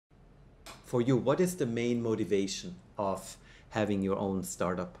for you, what is the main motivation of having your own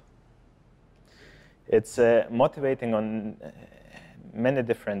startup? It's motivating on many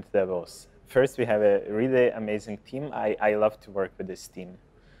different levels. First, we have a really amazing team. I love to work with this team.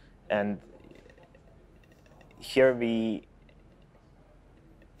 And here we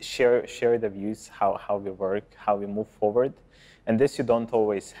share the views, how we work, how we move forward. And this you don't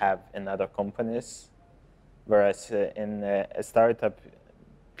always have in other companies. Whereas in a startup,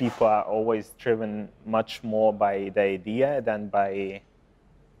 people are always driven much more by the idea than by,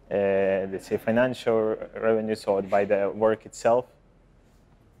 let's say, financial revenues or by the work itself.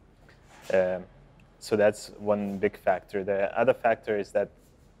 So that's one big factor. The other factor is that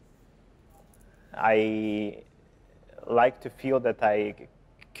I like to feel that I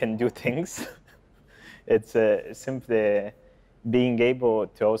can do things. It's simply being able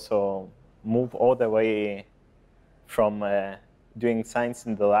to also move all the way from doing science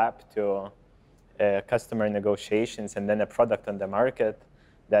in the lab to customer negotiations and then a product on the market.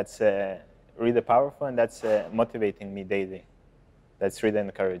 That's really powerful, and that's motivating me daily. That's really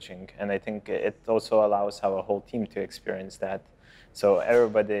encouraging. And I think it also allows our whole team to experience that. So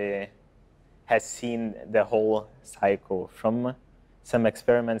everybody has seen the whole cycle, from some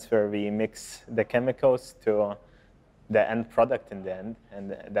experiments where we mix the chemicals to the end product in the end,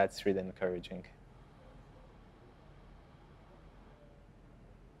 and that's really encouraging.